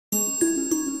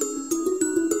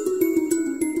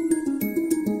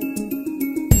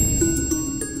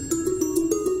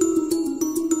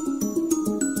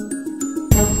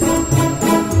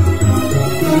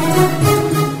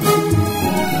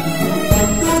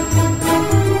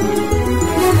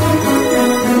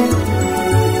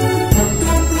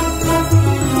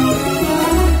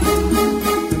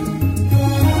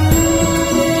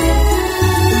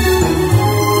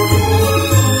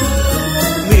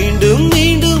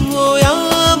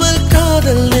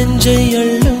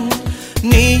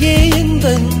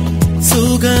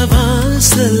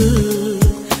வாசல்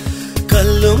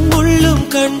கல்லும் முள்ளும்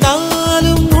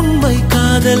கண்டாலும் உண்மை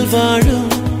காதல்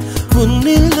வாழும்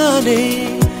உன்னில் நானே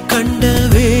கண்ட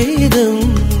வேதம்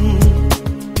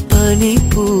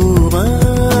பனிப்பூவாய்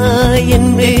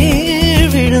என் மேல்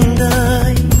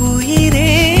விழுந்தாய் உயிரே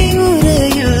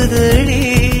உறையுதடி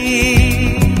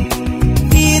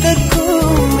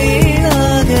இதற்கும்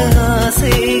மேலாக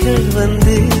ஆசைகள்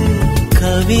வந்து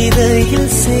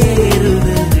கவிதையில்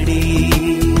சேருதடி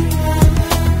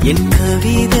என்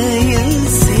கவிதையில்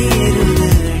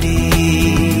சேருதடி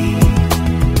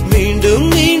மீண்டும்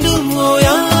மீண்டும்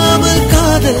ஓயாமல்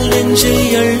காதல் நெஞ்சை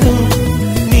அள்ளும்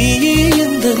நீயே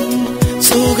எந்தன்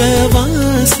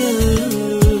சுகவாசல்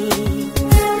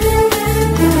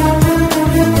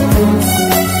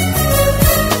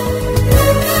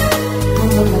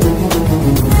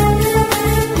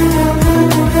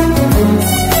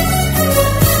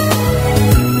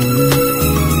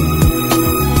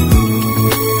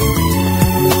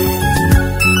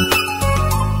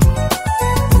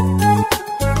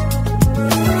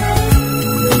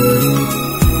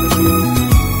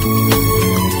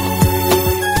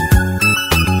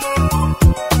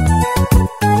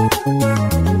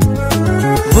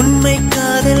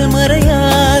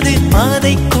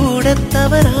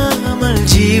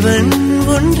ஜீவன்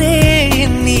ஒன்றே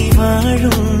எண்ணி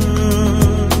வாழும்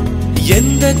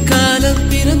எந்த காலம்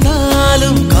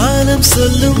பிறந்தாலும் காலம்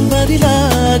சொல்லும்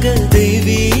பதிலாக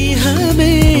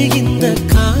தெய்வீகமே இந்த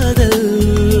காதல்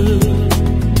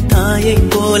தாயை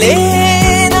போலே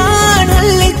நான்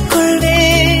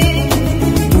அள்ளிக்கொள்வேன்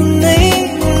உன்னை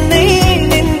உன்னை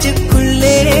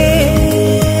நெஞ்சுக்குள்ளே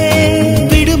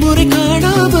விடுமுறை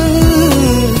காணாமல்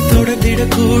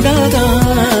தொடர்ந்திடக்கூடாதா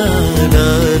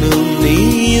நானும்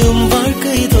நீயும்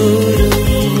வாழ்க்கை தோறும்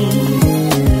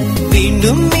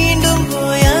மீண்டும் மீண்டும்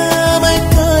போயாமல்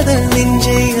காதல்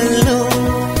நெஞ்சை அள்ளும்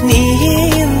நீயே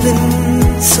எந்தன்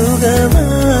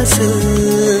சுகவாசல்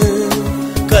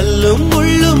கல்லும்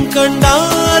முள்ளும்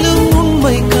கண்டாலும்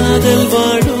உண்மை காதல்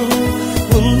வாழும்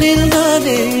உன்னில்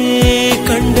நானே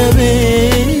கண்ட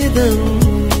வேதம்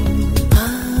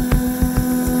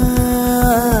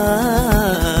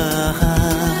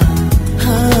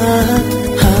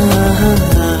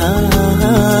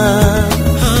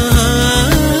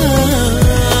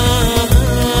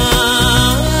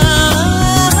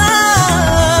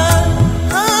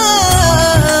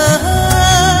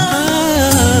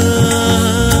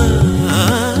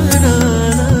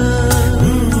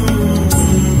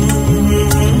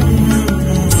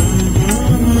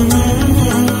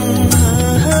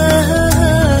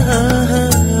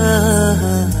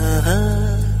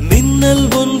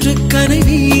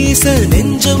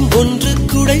நெஞ்சம் ஒன்று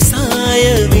குடை சாய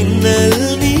மின்னல்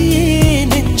நீயே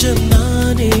நெஞ்சம்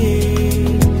நானே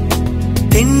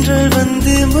தென்றல்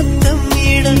வந்து முத்தம்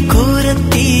இடம்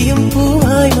கோரத்தீயும்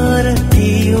பூவாய்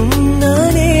மாறத்தீயும்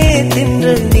நானே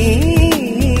தென்றல் நீ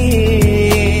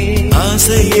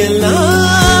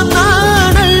ஆசையெல்லாம்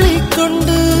நான்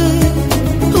அள்ளிக்கொண்டு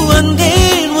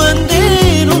வந்தேன்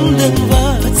வந்தேன் உந்தன்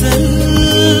வாசல்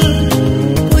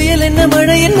புயல் என்ன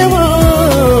மழை என்னவோ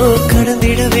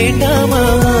கடந்திட வேண்டாமா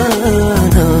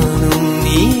நானும்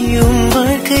நீயும்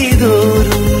வாழ்க்கை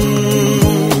தோறும்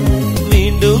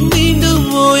மீண்டும் மீண்டும்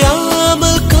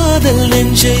ஓயாமல் காதல்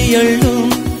நெஞ்சை அள்ளும்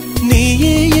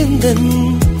நீயே எந்தன்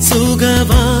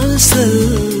சுகவாசல்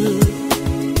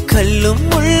கல்லும்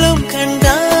முள்ளும்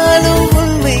கண்டாலும்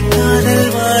உண்மை காதல்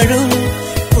வாழும்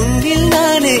உன்னில்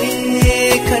நானே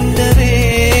கண்ட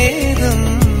வேதம்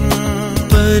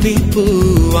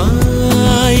பனிப்பூவாய்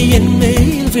என் மேல்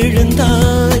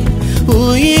விழுந்தாய்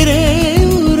உயிரே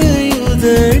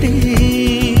உறையுதடி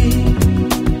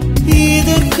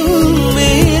இதற்கும்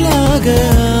மேலாக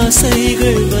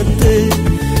ஆசைகள் வந்து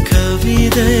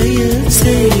கவிதையில்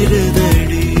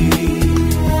சேருதடி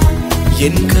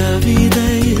என்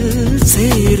கவிதையில்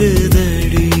சேருதடி